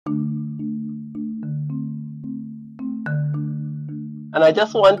And I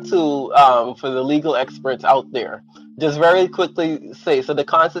just want to, for the legal experts out there, just very quickly say, so the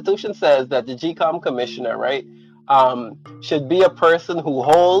Constitution says that the GCOM commissioner, right, should be a person who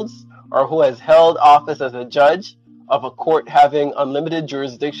holds or who has held office as a judge of a court having unlimited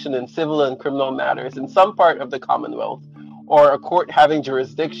jurisdiction in civil and criminal matters in some part of the Commonwealth, or a court having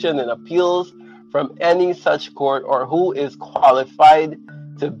jurisdiction in appeals from any such court, or who is qualified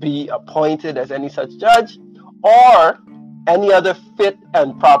to be appointed as any such judge, or any other fit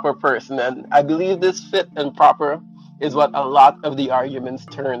and proper person. And I believe this fit and proper is what a lot of the arguments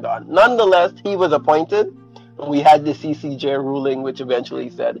turned on. Nonetheless, he was appointed. We had the CCJ ruling, which eventually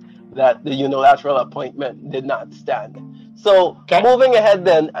said that the unilateral appointment did not stand. So, Can, moving ahead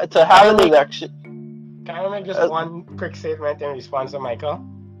then to can have I an make election. can I make just Uh, one quick statement in response to Michael?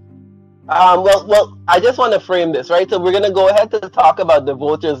 well, I just want to frame this, right? So we're going to go ahead to talk about the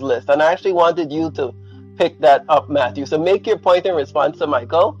voters list, and I actually wanted you to pick that up, Matthew. So make your point in response to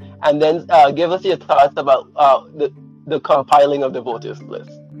Michael, and then give us your thoughts about the compiling of the voters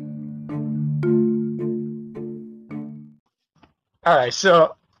list. All right,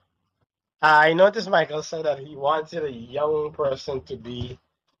 so I noticed Michael said that he wanted a young person to be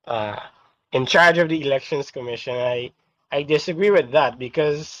uh, in charge of the Elections Commission. I disagree with that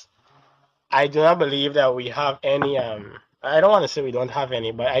because I do not believe that we have any. I don't want to say we don't have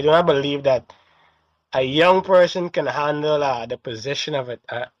any, but I do not believe that a young person can handle the position of a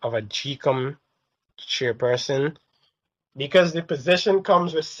GCOM chairperson because the position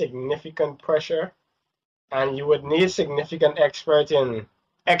comes with significant pressure, and you would need significant experience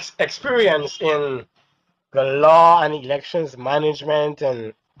in the law and elections management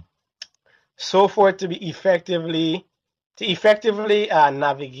and so forth to effectively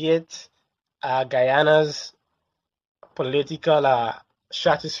navigate Guyana's political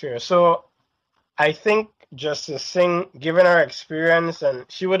stratosphere. So I think Justice Singh, given her experience, and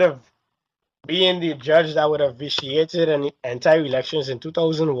she would have been the judge that would have vitiated an entire elections in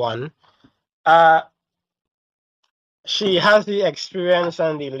 2001. She has the experience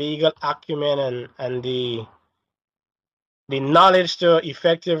and the legal acumen and the knowledge to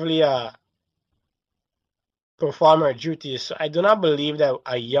effectively perform her duties. So I do not believe that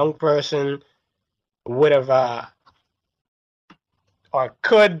a young person would have or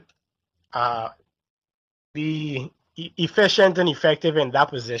could be efficient and effective in that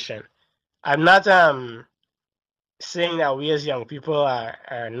position. I'm not saying that we as young people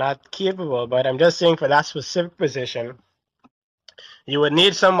are not capable, but I'm just saying for that specific position, you would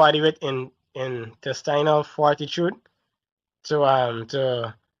need somebody with intestinal fortitude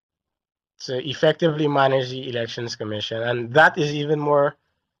to effectively manage the elections commission, and that is even more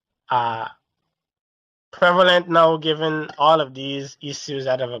prevalent now given all of these issues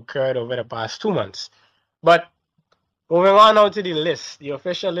that have occurred over the past 2 months. But moving on now to the list, the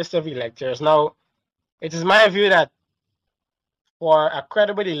official list of electors. Now, it is my view that for a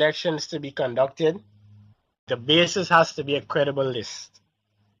credible elections to be conducted, the basis has to be a credible list.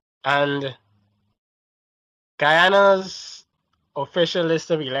 And Guyana's official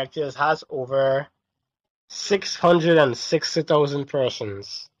list of electors has over 660,000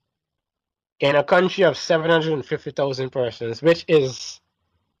 persons in a country of 750,000 persons, which is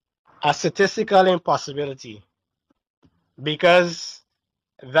a statistical impossibility because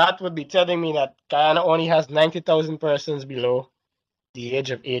that would be telling me that Guyana only has 90,000 persons below the age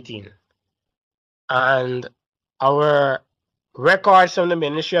of 18. And our records from the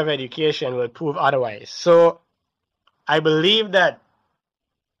Ministry of Education will prove otherwise. So I believe that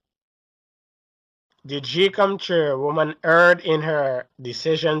the GCOM chairwoman erred in her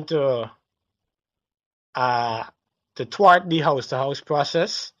decision to thwart the house-to-house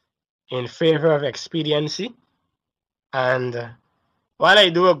process in favor of expediency. And while I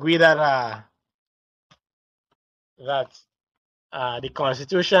do agree that the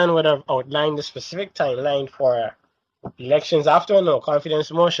Constitution would have outlined the specific timeline for elections after a no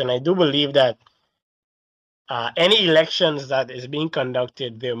confidence motion, I do believe that any elections that is being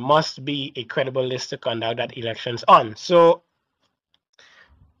conducted, there must be a credible list to conduct that elections on. So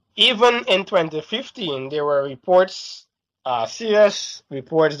even in 2015, there were reports, serious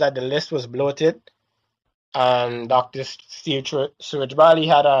reports that the list was bloated. Dr. Steve Surajbali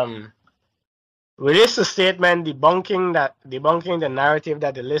had released a statement debunking the narrative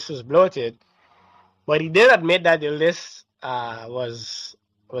that the list was bloated, but he did admit that the list was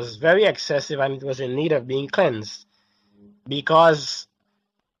very excessive and it was in need of being cleansed because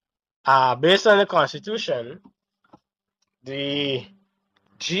based on the Constitution, the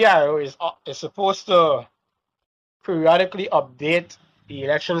GRO is supposed to periodically update the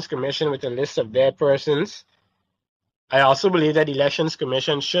Elections Commission with a list of dead persons. I also believe that the Elections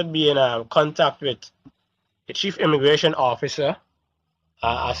Commission should be in contact with the Chief Immigration Officer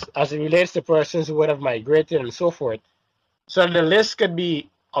as it relates to persons who would have migrated and so forth. So the list could be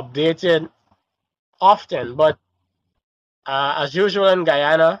updated often, but as usual in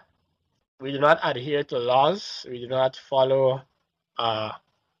Guyana, we do not adhere to laws. We do not follow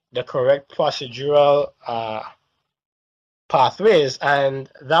the correct procedural pathways, and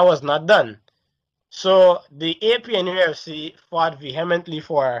that was not done. So the AP and UFC fought vehemently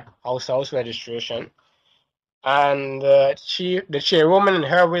for house registration, and the chairwoman, in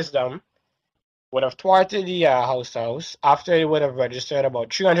her wisdom, would have thwarted the house after it would have registered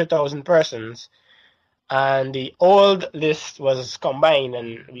about 300,000 persons, and the old list was combined,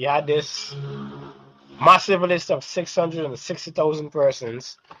 and we had this massive list of 660,000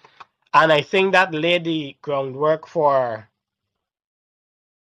 persons, and I think that laid the groundwork for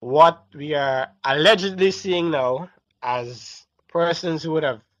what we are allegedly seeing now as persons who would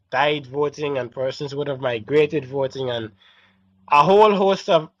have died voting and persons who would have migrated voting and a whole host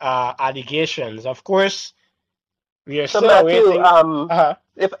of allegations. Of course, we are So still Matthew, awaiting.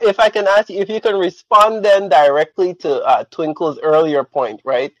 if I can ask you, if you can respond then directly to Twinkle's earlier point,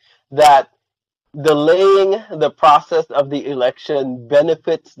 right, that delaying the process of the election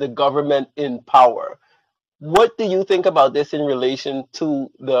benefits the government in power. What do you think about this in relation to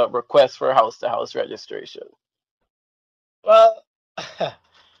the request for house-to-house registration? Well,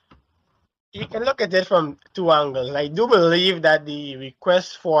 you can look at it from two angles. I do believe that the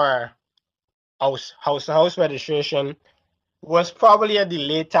request for house-to-house registration was probably a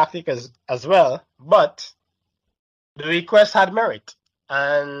delay tactic as well, but the request had merit.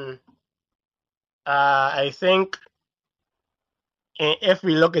 And I think if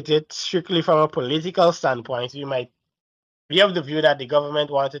we look at it strictly from a political standpoint, we might be of the view that the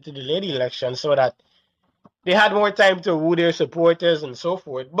government wanted to delay the election so that they had more time to woo their supporters and so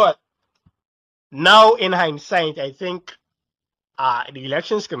forth. But now, in hindsight, I think the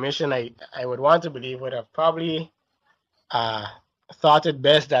Elections Commission, I would want to believe, would have probably thought it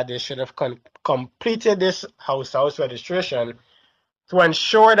best that they should have completed this house registration to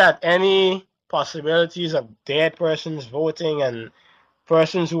ensure that any possibilities of dead persons voting and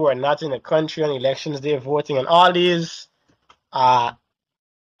persons who are not in the country on elections day voting and all these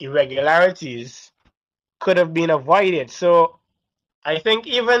irregularities could have been avoided. So I think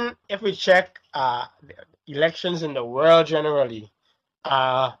even if we check elections in the world generally,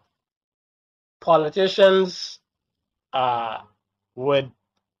 politicians would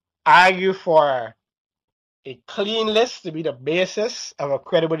argue for a clean list to be the basis of a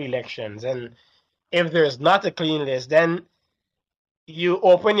credible elections. And if there's not a clean list, then you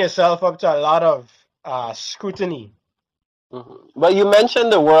open yourself up to a lot of scrutiny. But you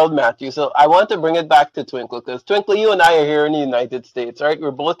mentioned the world, Matthew, so I want to bring it back to Twinkle, because Twinkle, you and I are here in the United States, right?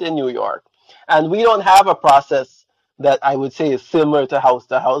 We're both in New York, and we don't have a process that I would say is similar to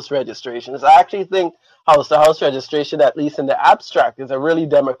house-to-house registrations. I actually think house-to-house registration, at least in the abstract, is a really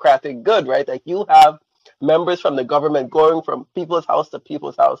democratic good, right? Like you have members from the government going from people's house to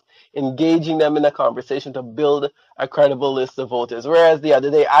people's house, engaging them in a conversation to build a credible list of voters. Whereas the other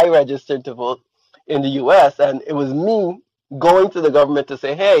day I registered to vote in the US, and it was me going to the government to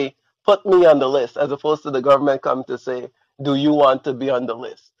say, hey, put me on the list, as opposed to the government come to say, do you want to be on the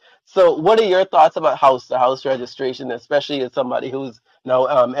list? So what are your thoughts about house-to-house registration, especially as somebody who's now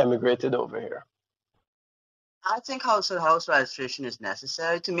emigrated over here? I think house registration is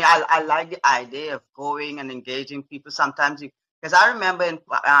necessary. To me, I like the idea of going and engaging people. Sometimes, because I remember in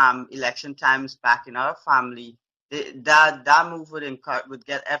election times back in our family, that move would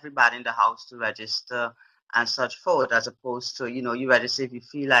get everybody in the house to register and such vote, as opposed to, you register if you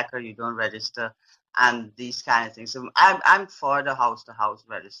feel like, or you don't register, and these kind of things. So I'm for the house-to-house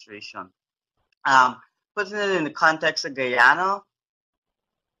registration. Putting it in the context of Guyana,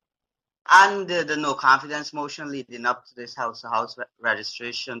 and the no confidence motion leading up to this house-to-house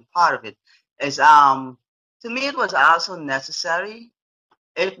registration part of it is, to me, it was also necessary.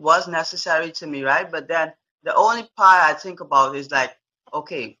 It was necessary to me, right? But then the only part I think about is like,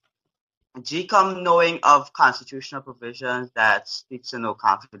 okay, GCOM knowing of constitutional provisions that speaks to no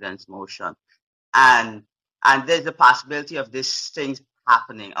confidence motion, and there's the possibility of this thing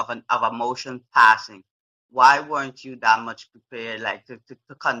happening, of a motion passing. Why weren't you that much prepared, like to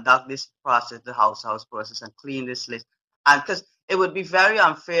conduct this process, the house process, and clean this list? And because it would be very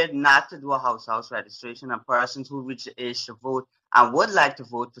unfair not to do a house registration, and persons who reach the age to vote and would like to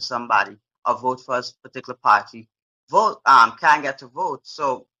vote for somebody or vote for a particular party can't get to vote.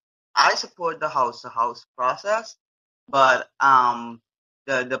 So I support the house process, but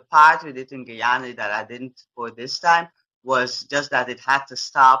The part with it in Guyana that I didn't support this time was just that it had to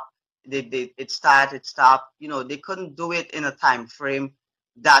stop. It started, it stopped. You know, they couldn't do it in a time frame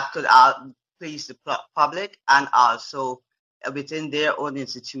that could please the public and also within their own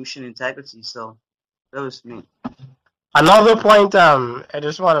institution integrity. So that was me. Another point I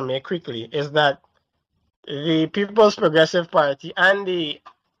just want to make quickly is that the People's Progressive Party and the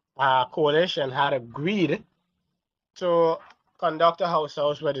coalition had agreed to conduct a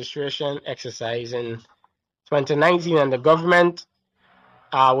house-to-house registration exercise in 2019, and the government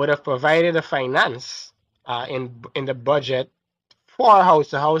would have provided the finance in the budget for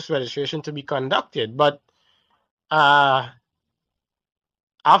house-to-house registration to be conducted. But after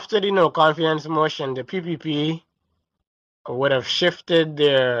the no confidence motion, the PPP would have shifted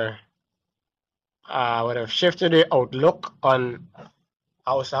their outlook on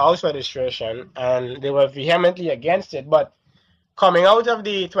house-to-house registration, and they were vehemently against it. But coming out of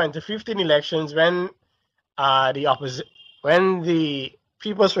the 2015 elections, when the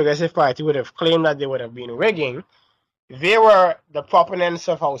People's Progressive Party would have claimed that they would have been rigging, they were the proponents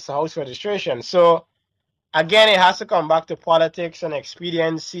of house-to-house registration. So again, it has to come back to politics and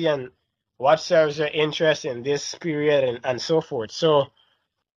expediency and what serves your interest in this period and so forth. So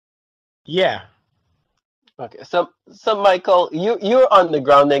yeah. Okay, so Michael, you're on the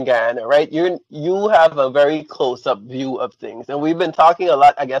ground in Guyana, right? You have a very close up view of things, and we've been talking a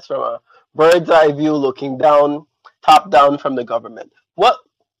lot, I guess, from a bird's eye view, looking down, top down from the government.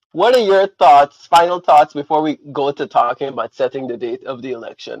 What are your thoughts, final thoughts, before we go to talking about setting the date of the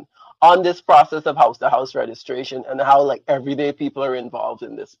election on this process of house to house registration and how like everyday people are involved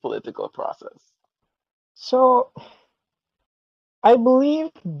in this political process? So I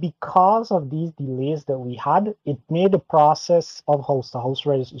believe because of these delays that we had, it made the process of house-to-house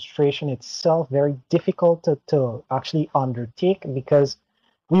registration itself very difficult to actually undertake, because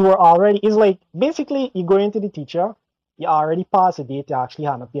we were already, it's like basically you go into the teacher, you already passed the date to actually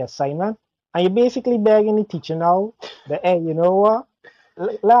hand up the assignment, and you're basically begging the teacher now that, hey, you know what,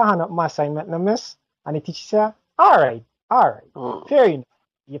 let me hand up my assignment now, miss. And the teacher said, all right, fair enough.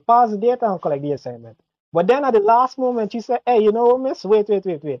 You pass the date and collect the assignment. But then at the last moment, you say, hey, you know, miss, wait.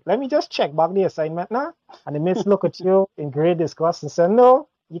 Let me just check back the assignment now. And the miss look at you in great disgust and say, no,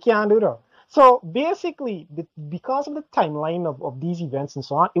 you can't do that. So basically, because of the timeline of these events and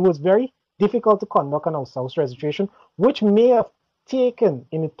so on, it was very difficult to conduct an house registration, which may have taken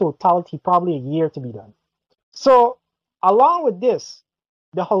in totality probably a year to be done. So along with this,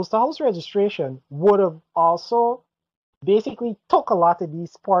 the house-to-house registration would have also basically took a lot of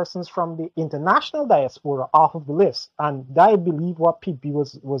these persons from the international diaspora off of the list. And I believe what PPP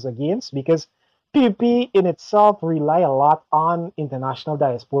was against, because PPP in itself rely a lot on international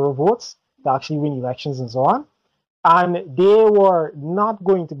diaspora votes to actually win elections and so on. And they were not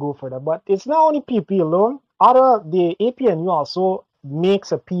going to go for that. But it's not only PPP alone. The APNU also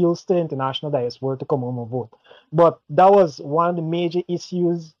makes appeals to international diaspora to come home and vote. But that was one of the major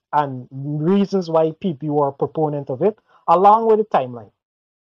issues and reasons why PPP were a proponent of it, along with the timeline.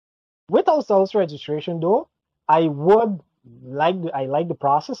 With house registration, though, I like the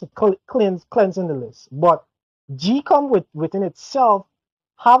process of cleansing the list. But GCOM within itself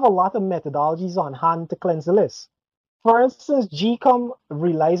have a lot of methodologies on hand to cleanse the list. For instance, GCOM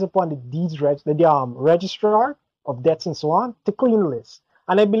relies upon the registrar of debts and so on to clean the list.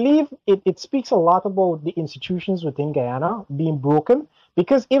 And I believe it speaks a lot about the institutions within Guyana being broken,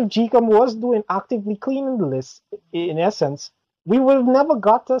 because if GCOM was doing actively cleaning the list, in essence, we would have never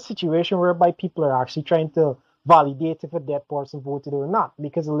got to a situation whereby people are actually trying to validate if a dead person voted or not,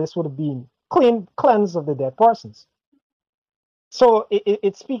 because the list would have been cleansed of the dead persons. So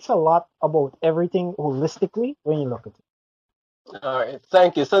it speaks a lot about everything holistically when you look at it. All right,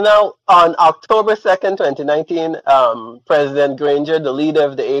 thank you. So now on October 2nd, 2019, President Granger, the leader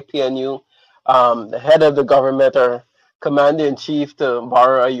of the APNU, the head of the government, or commander-in-chief, to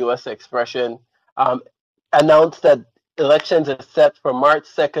borrow a U.S. expression, announced that elections are set for March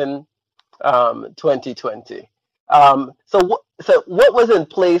 2nd, 2020. So what was in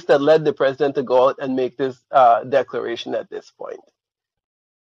place that led the president to go out and make this declaration at this point?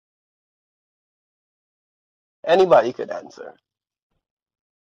 Anybody could answer.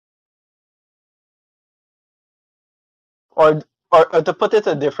 Or to put it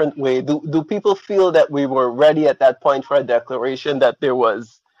a different way, do people feel that we were ready at that point for a declaration, that there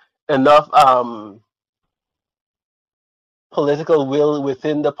was enough political will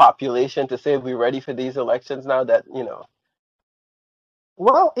within the population to say we're ready for these elections now, that, you know?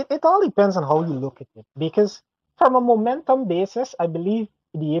 Well, it all depends on how you look at it, because from a momentum basis, I believe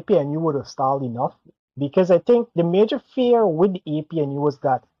the APNU would have stalled enough because I think the major fear with the APNU was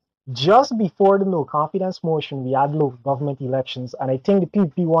that just before the no confidence motion, we had local government elections, and I think the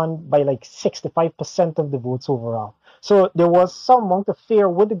PPP won by like 65% of the votes overall. So there was some amount of fear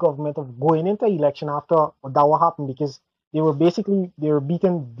with the government of going into election after that what happened, because they were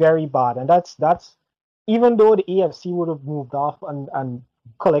beaten very bad, and that's even though the AFC would have moved off and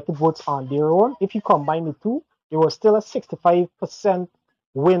collected votes on their own, if you combine the two, it was still a 65%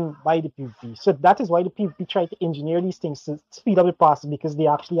 win by the PvP. So that is why the PvP tried to engineer these things to speed up the process, because they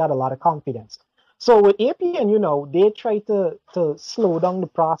actually had a lot of confidence. So with APN, they tried to slow down the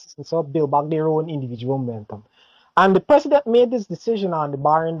process and sort of build back their own individual momentum. And the president made this decision on the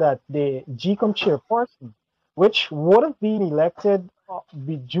barring that the GCOM chairperson, which would have been elected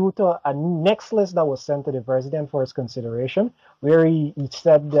due to a next list that was sent to the president for his consideration, where he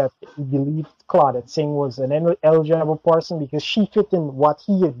said that he believed Claudette Singh was an eligible person because she fit in what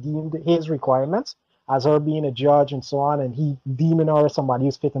he had deemed his requirements as her being a judge and so on, and he deeming her as somebody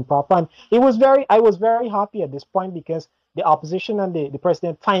who's fit and proper. And I was very happy at this point, because the opposition and the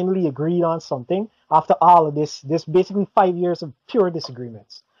president finally agreed on something after all of this basically 5 years of pure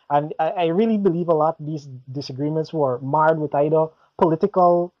disagreements. And I really believe a lot of these disagreements were marred with either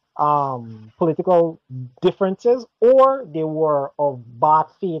political differences, or they were of bad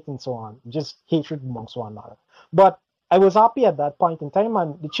faith and so on, just hatred amongst one another. But I was happy at that point in time,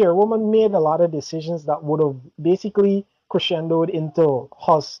 and the chairwoman made a lot of decisions that would have basically crescendoed into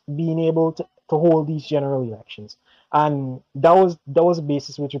us being able to hold these general elections. And that was the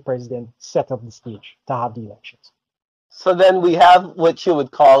basis which the president set up the stage to have the elections. So then we have what you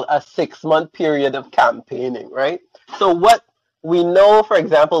would call a 6-month period of campaigning, right? So what we know, for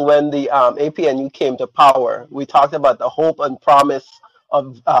example, when the APNU came to power, we talked about the hope and promise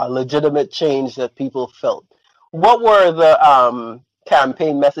of legitimate change that people felt. What were the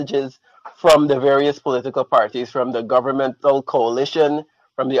campaign messages from the various political parties, from the governmental coalition,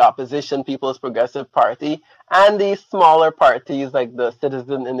 from the opposition People's Progressive Party, and these smaller parties like the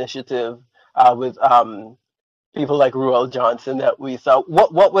Citizen Initiative with people like Ruel Johnson that we saw?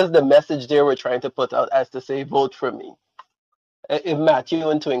 What was the message they were trying to put out as to say, vote for me? If Matthew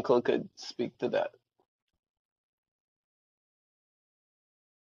and Twinkle could speak to that.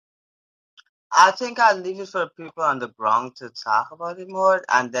 I think I'll leave it for people on the ground to talk about it more,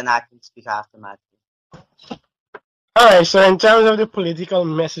 and then I can speak after Matthew. All right, so in terms of the political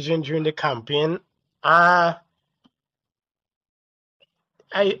messaging during the campaign, I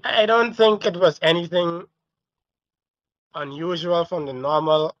don't think it was anything unusual from the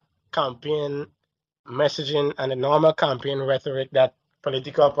normal campaign messaging and the normal campaign rhetoric that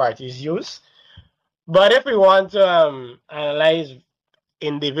political parties use. But if we want to analyze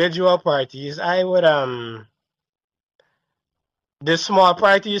individual parties, I would the small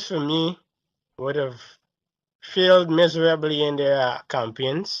parties for me would have failed miserably in their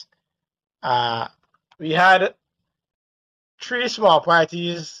campaigns. We had 3 small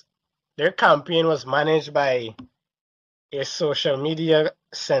parties. Their campaign was managed by a social media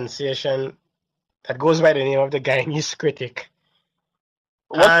sensation that goes by the name of the Guyanese Critic.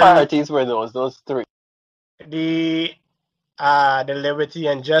 What parties were those? Those 3? The Liberty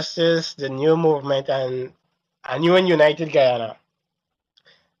and Justice, the New Movement, and a New and United Guyana.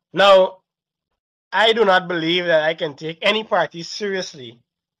 Now, I do not believe that I can take any party seriously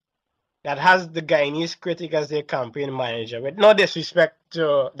that has the Guyanese Critic as their campaign manager, with no disrespect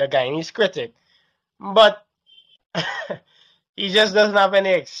to the Guyanese Critic, but he just doesn't have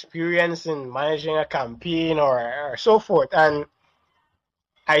any experience in managing a campaign or so forth. And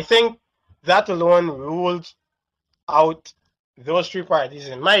I think that alone ruled out those 3 parties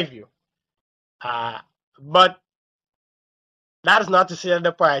in my view. But that is not to say that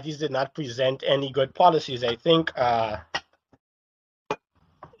the parties did not present any good policies. I think the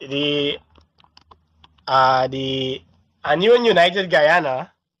New and United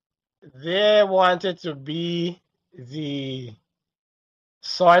Guyana, they wanted to be the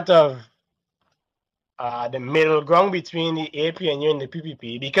sort of the middle ground between the APNU and the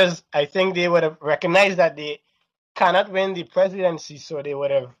PPP, because I think they would have recognized that they cannot win the presidency, so they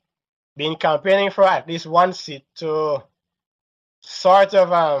would have been campaigning for at least 1 seat to sort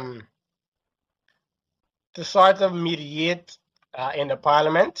of mediate in the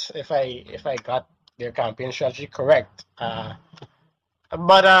parliament, if I got their campaign strategy correct.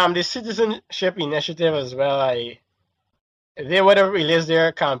 But the Citizenship Initiative as well, they would have released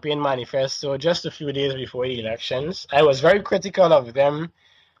their campaign manifesto just a few days before the elections. I was very critical of them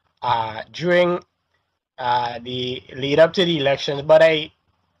during the lead up to the elections, but I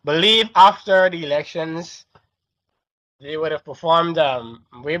believe after the elections, they would have performed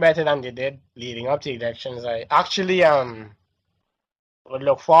way better than they did leading up to elections. I actually would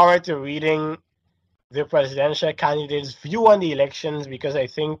look forward to reading the presidential candidate's view on the elections, because I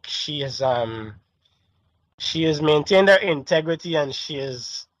think she has maintained her integrity and she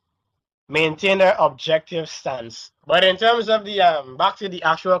has maintained her objective stance. But in terms of the back to the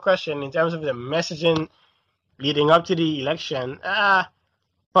actual question, in terms of the messaging leading up to the election,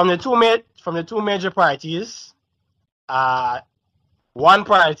 from the two major parties, one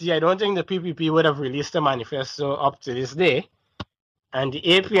party, I don't think the PPP would have released a manifesto up to this day, and the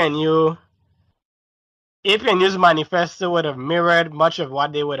APNU's manifesto would have mirrored much of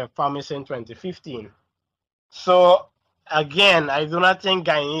what they would have promised in 2015. So again, I do not think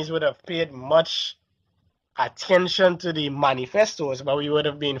Guyanese would have paid much attention to the manifestos, but we would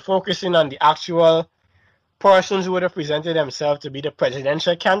have been focusing on the actual persons who would have presented themselves to be the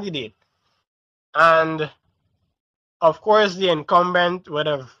presidential candidate. And of course, the incumbent would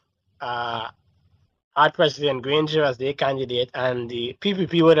have had President Granger as their candidate, and the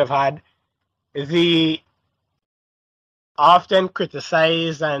PPP would have had the often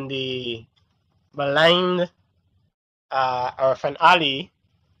criticized and the maligned Irfaan Ali,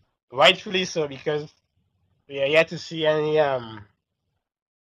 rightfully so, because we are yet to see any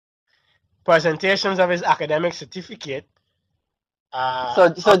presentations of his academic certificate.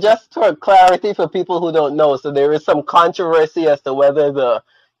 So just for clarity for people who don't know, so there is some controversy as to whether the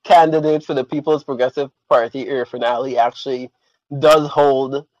candidate for the People's Progressive Party, Irfaan Ali, actually does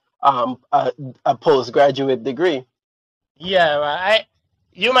hold a postgraduate degree. Yeah, well,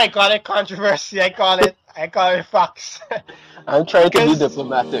 you might call it controversy. I call it facts. I'm trying to be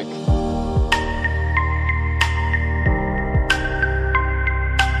diplomatic.